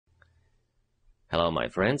Hello my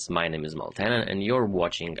friends, my name is Maltanan and you're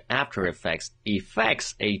watching After Effects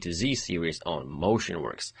A to Z series on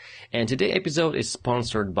MotionWorks. And today's episode is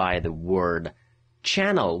sponsored by the word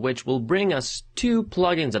channel, which will bring us two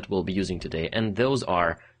plugins that we'll be using today, and those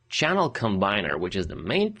are Channel Combiner, which is the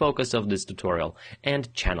main focus of this tutorial,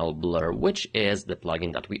 and Channel Blur, which is the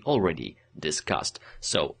plugin that we already discussed.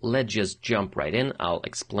 So let's just jump right in. I'll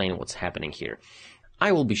explain what's happening here.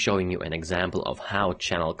 I will be showing you an example of how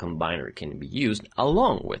Channel Combiner can be used,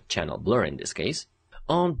 along with Channel Blur in this case,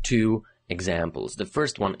 on two examples. The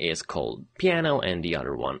first one is called Piano and the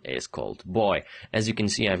other one is called Boy. As you can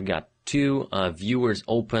see, I've got two viewers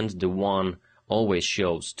opened. The one always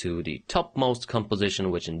shows to the topmost composition,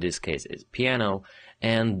 which in this case is Piano,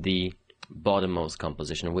 and the bottommost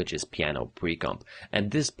composition, which is Piano Precomp. At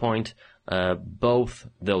this point, both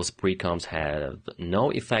those precomps have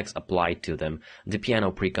no effects applied to them. The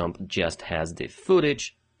Piano Precomp just has the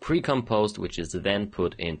footage precomposed, which is then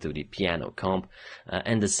put into the Piano Comp,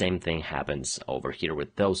 and the same thing happens over here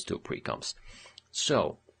with those two precomps.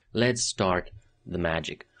 So let's start the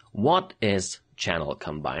magic. What is Channel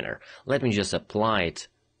Combiner? Let me just apply it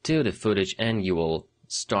to the footage and you will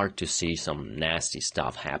start to see some nasty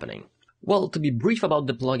stuff happening. Well, to be brief about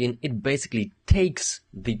the plugin, it basically takes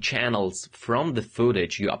the channels from the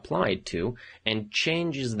footage you applied to and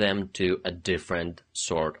changes them to a different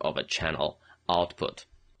sort of a channel output.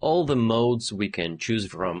 All the modes we can choose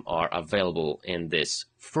from are available in this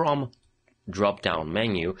From drop-down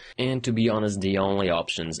menu, and to be honest, the only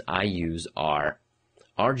options I use are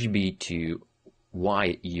RGB to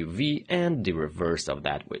YUV and the reverse of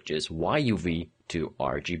that, which is YUV to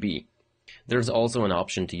RGB. There's also an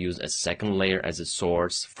option to use a second layer as a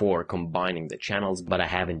source for combining the channels, but I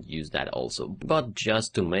haven't used that also. But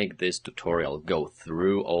just to make this tutorial go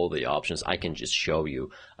through all the options, I can just show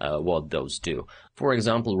you what those do. For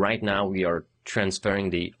example, right now we are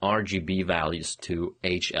transferring the RGB values to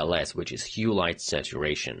HLS, which is hue light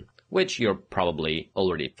saturation, which you're probably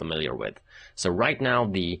already familiar with. So right now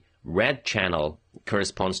the red channel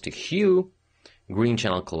corresponds to hue, green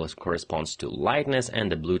channel corresponds to lightness,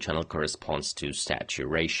 and the blue channel corresponds to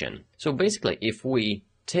saturation. So basically, if we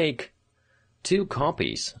take two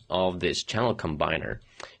copies of this Channel Combiner,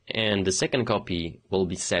 and the second copy will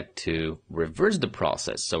be set to reverse the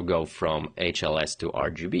process, so go from HLS to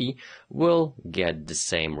RGB, we'll get the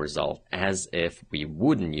same result as if we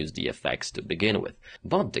wouldn't use the effects to begin with.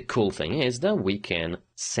 But the cool thing is that we can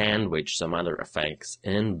sandwich some other effects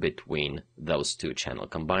in between those two channel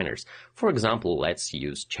combiners. For example, let's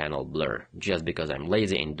use Channel Blur, just because I'm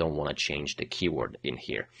lazy and don't want to change the keyword in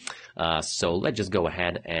here. So let's just go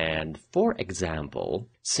ahead and, for example,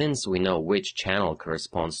 since we know which channel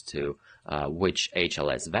corresponds to which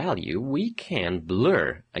HLS value, we can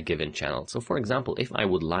blur a given channel. So for example, if I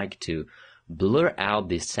would like to blur out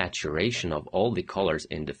the saturation of all the colors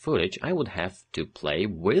in the footage, I would have to play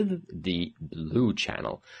with the blue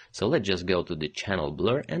channel. So let's just go to the Channel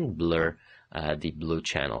Blur and blur the blue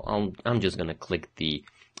channel. I'm just going to click the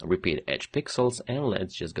repeat edge pixels and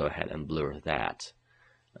let's just go ahead and blur that.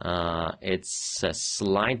 It's a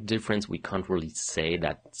slight difference. We can't really say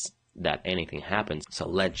that anything happens. So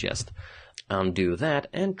let's just undo that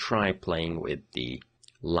and try playing with the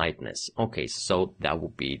lightness. Okay, so that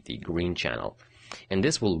would be the green channel. And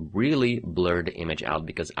this will really blur the image out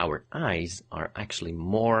because our eyes are actually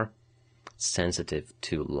more sensitive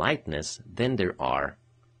to lightness than there are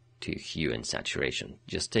to hue and saturation.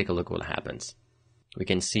 Just take a look what happens. We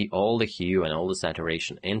can see all the hue and all the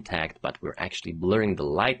saturation intact, but we're actually blurring the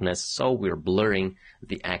lightness, so we're blurring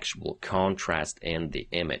the actual contrast in the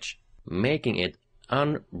image, making it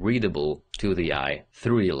unreadable to the eye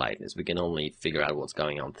through the lightness. We can only figure out what's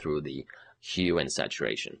going on through the hue and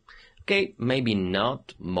saturation. Okay, maybe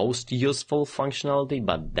not most useful functionality,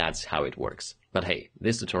 but that's how it works. But hey,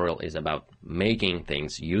 this tutorial is about making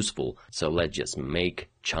things useful, so let's just make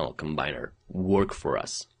Channel Combiner work for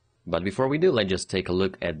us. But before we do, let's just take a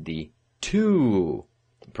look at the to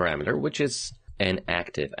parameter, which is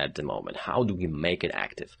inactive at the moment. How do we make it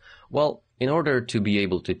active? Well, in order to be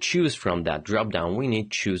able to choose from that drop-down, we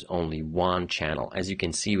need to choose only one channel. As you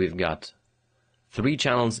can see, we've got three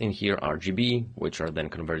channels in here, RGB, which are then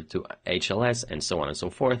converted to HLS, and so on and so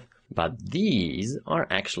forth. But these are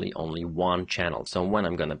actually only one channel. So when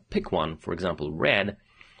I'm going to pick one, for example, red,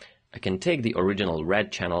 I can take the original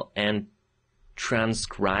red channel and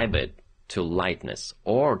transcribe it to lightness,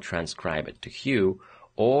 or transcribe it to hue,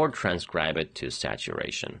 or transcribe it to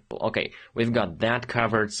saturation. Okay, we've got that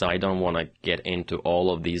covered, so I don't want to get into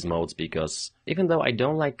all of these modes because even though I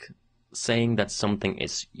don't like saying that something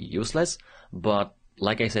is useless, but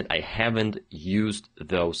like I said, I haven't used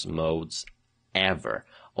those modes ever.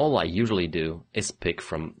 All I usually do is pick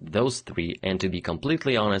from those three, and to be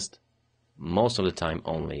completely honest, most of the time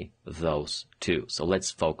only those two. So let's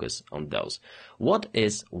focus on those. What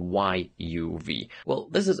is YUV? Well,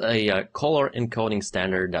 this is a color encoding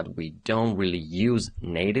standard that we don't really use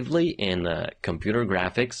natively in computer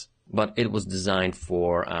graphics, but it was designed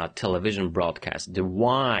for television broadcast. The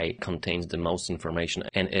Y contains the most information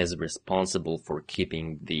and is responsible for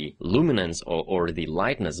keeping the luminance or the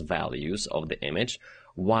lightness values of the image,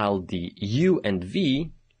 while the U and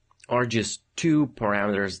V are just two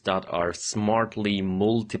parameters that are smartly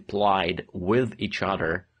multiplied with each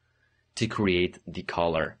other to create the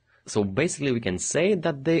color. So basically we can say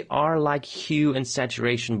that they are like hue and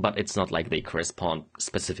saturation, but it's not like they correspond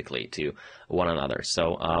specifically to one another.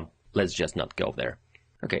 So let's just not go there.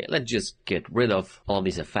 Okay, let's just get rid of all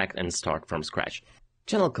these effects and start from scratch.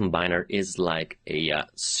 Channel Combiner is like a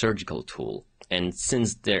surgical tool. And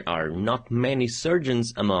since there are not many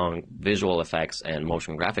surgeons among visual effects and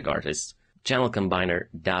motion graphic artists, Channel Combiner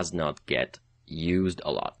does not get used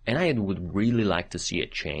a lot. And I would really like to see a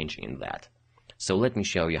change in that. So let me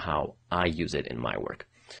show you how I use it in my work.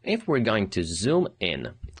 If we're going to zoom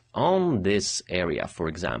in on this area, for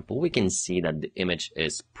example, we can see that the image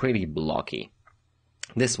is pretty blocky.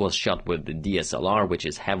 This was shot with the DSLR, which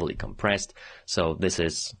is heavily compressed, so this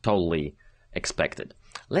is totally expected.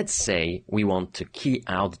 Let's say we want to key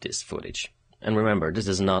out this footage. And remember, this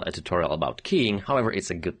is not a tutorial about keying, however,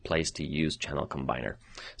 it's a good place to use Channel Combiner.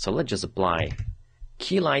 So let's just apply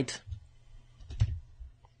key light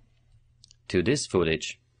to this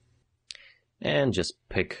footage and just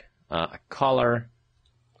pick a color.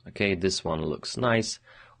 Okay, this one looks nice.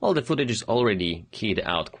 Well, the footage is already keyed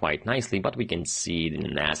out quite nicely, but we can see the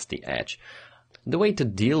nasty edge. The way to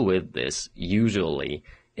deal with this usually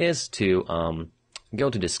is to go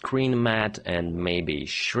to the screen mat and maybe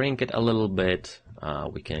shrink it a little bit.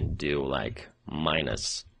 We can do like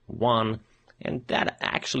 -1, and that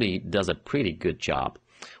actually does a pretty good job.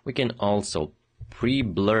 We can also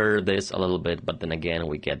pre-blur this a little bit, but then again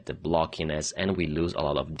we get the blockiness and we lose a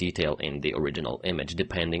lot of detail in the original image,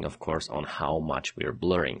 depending of course on how much we're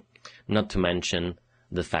blurring. Not to mention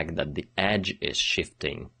the fact that the edge is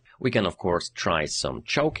shifting. We can of course try some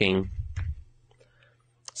choking,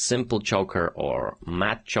 simple choker or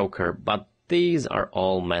matte choker, but these are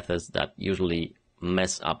all methods that usually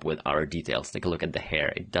mess up with our details. Take a look at the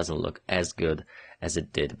hair. It doesn't look as good as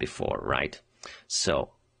it did before, right?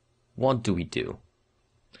 So what do we do?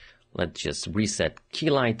 Let's just reset key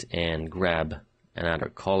light and grab another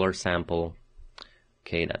color sample.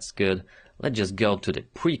 Okay, that's good. Let's just go to the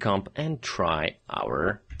pre-comp and try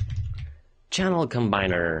our Channel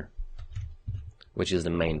Combiner, which is the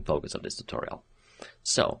main focus of this tutorial.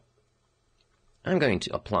 So I'm going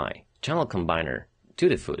to apply Channel Combiner to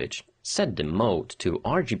the footage, set the mode to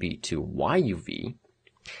RGB to YUV,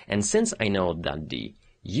 and since I know that the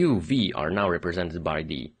UV are now represented by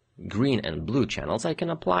the green and blue channels, I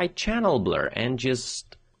can apply channel blur and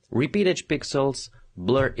just repeat each pixels,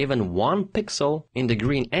 blur even one pixel in the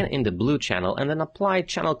green and in the blue channel, and then apply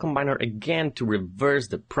Channel Combiner again to reverse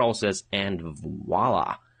the process, and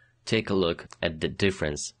voila! Take a look at the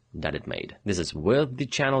difference that it made. This is with the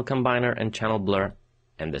Channel Combiner and channel blur,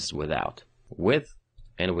 and this is without. With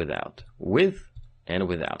and without. With and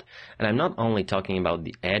without. And I'm not only talking about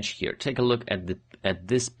the edge here. Take a look at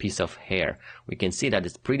this piece of hair. We can see that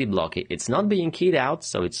it's pretty blocky. It's not being keyed out,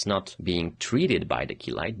 so it's not being treated by the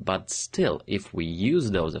key light, but still, if we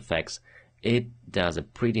use those effects, it does a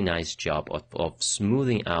pretty nice job of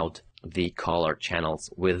smoothing out the color channels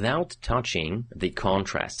without touching the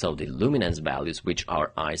contrast, so the luminance values, which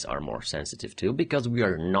our eyes are more sensitive to, because we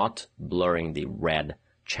are not blurring the red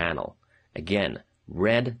channel. Again,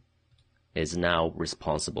 red is now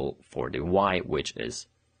responsible for the Y, which is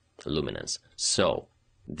luminance. So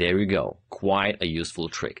there you go, quite a useful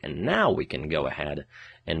trick. And now we can go ahead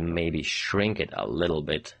and maybe shrink it a little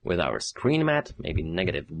bit with our screen mat, maybe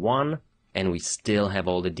 -1, and we still have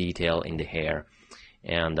all the detail in the hair.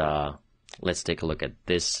 And let's take a look at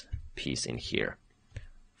this piece in here.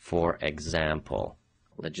 For example,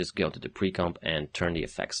 let's just go to the pre-comp and turn the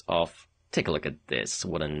effects off. Take a look at this.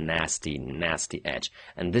 What a nasty, nasty edge.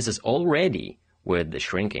 And this is already with the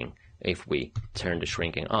shrinking. If we turn the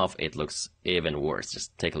shrinking off, it looks even worse.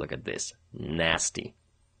 Just take a look at this. Nasty.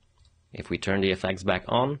 If we turn the effects back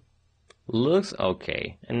on, looks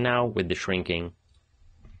okay. And now with the shrinking,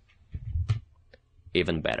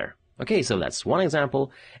 even better. Okay, so that's one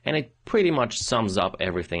example, and it pretty much sums up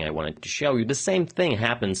everything I wanted to show you. The same thing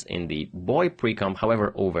happens in the boy pre-comp.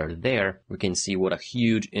 However, over there, we can see what a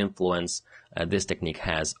huge influence this technique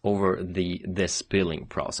has over the spilling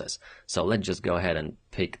process. So let's just go ahead and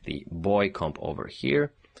pick the boy comp over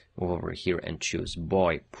here, move over here and choose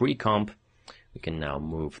boy pre-comp. We can now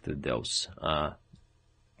move through those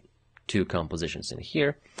two compositions in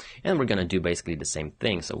here, and we're going to do basically the same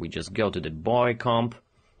thing. So we just go to the boy comp,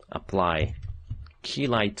 apply key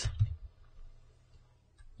light,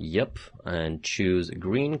 yep, and choose a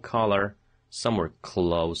green color somewhere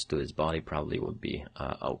close to his body, probably would be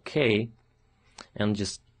okay, and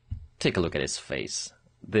just take a look at his face.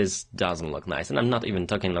 This doesn't look nice, and I'm not even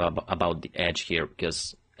talking about the edge here,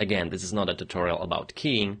 because again, this is not a tutorial about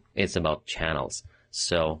keying, it's about channels.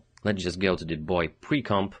 So let's just go to the boy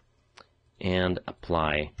pre-comp and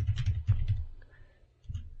apply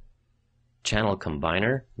Channel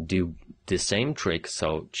Combiner, do the same trick,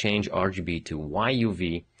 so change RGB to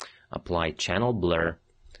YUV, apply channel blur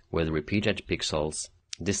with repeat edge pixels.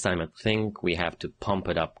 This time I think we have to pump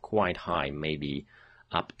it up quite high, maybe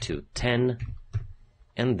up to 10,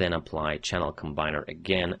 and then apply Channel Combiner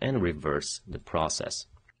again and reverse the process.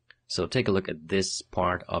 So take a look at this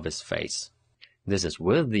part of his face. This is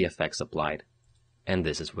with the effects applied, and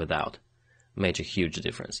this is without. Made a huge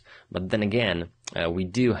difference. But then again, we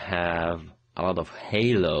do have a lot of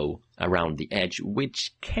halo around the edge,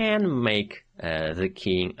 which can make the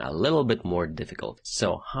keying a little bit more difficult.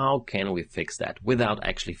 So how can we fix that without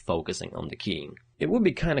actually focusing on the keying? It would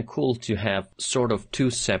be kind of cool to have sort of two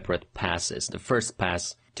separate passes. The first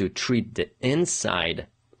pass to treat the inside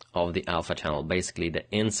of the alpha channel, basically the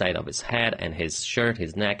inside of his head and his shirt,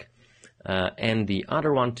 his neck, and the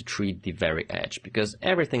other one to treat the very edge, because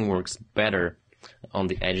everything works better on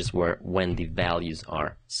the edges when the values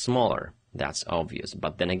are smaller. That's obvious,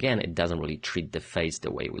 but then again, it doesn't really treat the face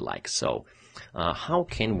the way we like. So how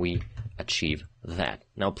can we achieve that?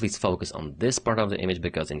 Now please focus on this part of the image,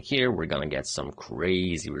 because in here we're gonna get some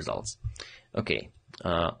crazy results. Okay,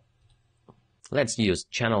 let's use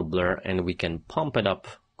channel blur, and we can pump it up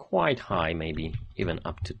quite high, maybe even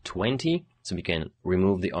up to 20, so we can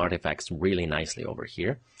remove the artifacts really nicely over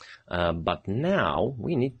here. But now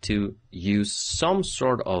we need to use some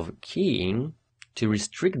sort of keying to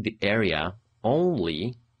restrict the area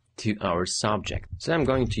only to our subject. So I'm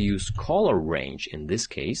going to use color range in this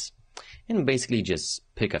case, and basically just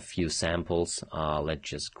pick a few samples. Let's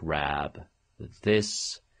just grab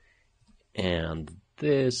this and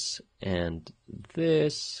this and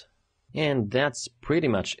this, and that's pretty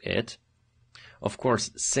much it. Of course,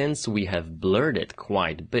 since we have blurred it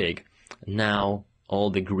quite big, now all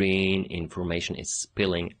the green information is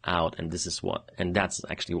spilling out, and that's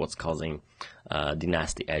actually what's causing the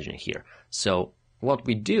nasty edge in here. So what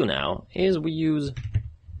we do now is we use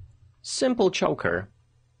simple choker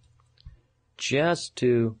just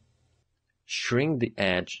to shrink the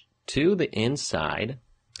edge to the inside,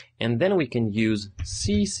 and then we can use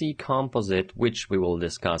CC composite, which we will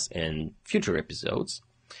discuss in future episodes,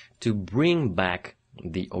 to bring back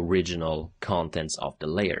the original contents of the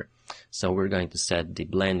layer. So we're going to set the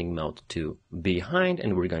blending mode to behind,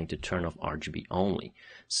 and we're going to turn off RGB only.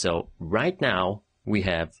 So right now we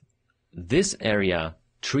have this area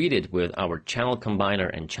treated with our channel combiner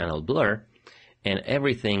and channel blur, and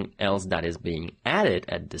everything else that is being added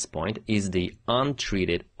at this point is the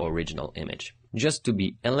untreated original image. Just to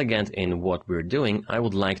be elegant in what we're doing, I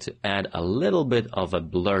would like to add a little bit of a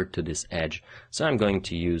blur to this edge. So I'm going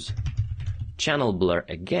to use channel blur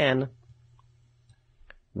again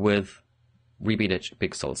with repeat edge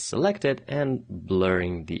pixels selected and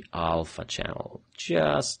blurring the alpha channel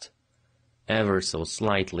just ever so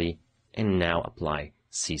slightly, and now apply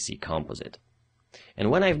CC composite. And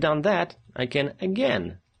when I've done that, I can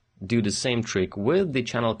again do the same trick with the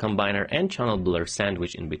channel combiner and channel blur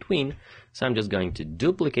sandwich in between. So I'm just going to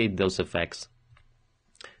duplicate those effects,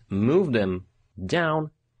 move them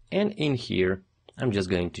down, and in here I'm just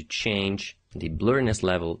going to change the blurriness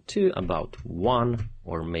level to about 1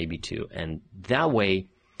 or maybe 2, and that way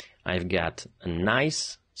I've got a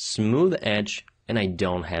nice smooth edge and I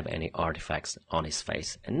don't have any artifacts on his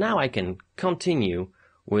face. And now I can continue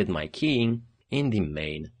with my keying in the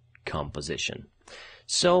main composition.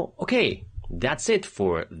 So, okay, that's it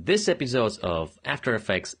for this episode of After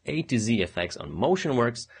Effects A to Z effects on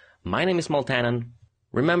MotionWorks. My name is Maltanen.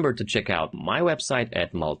 Remember to check out my website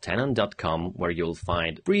at maltanen.com, where you'll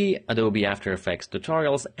find free Adobe After Effects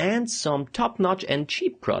tutorials and some top-notch and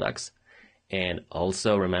cheap products. And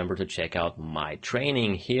also remember to check out my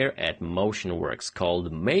training here at MotionWorks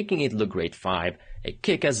called Making It Look Great 5, a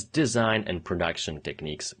kick-ass design and production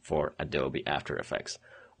techniques for Adobe After Effects.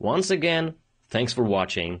 Once again, thanks for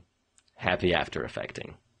watching. Happy After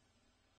Effecting.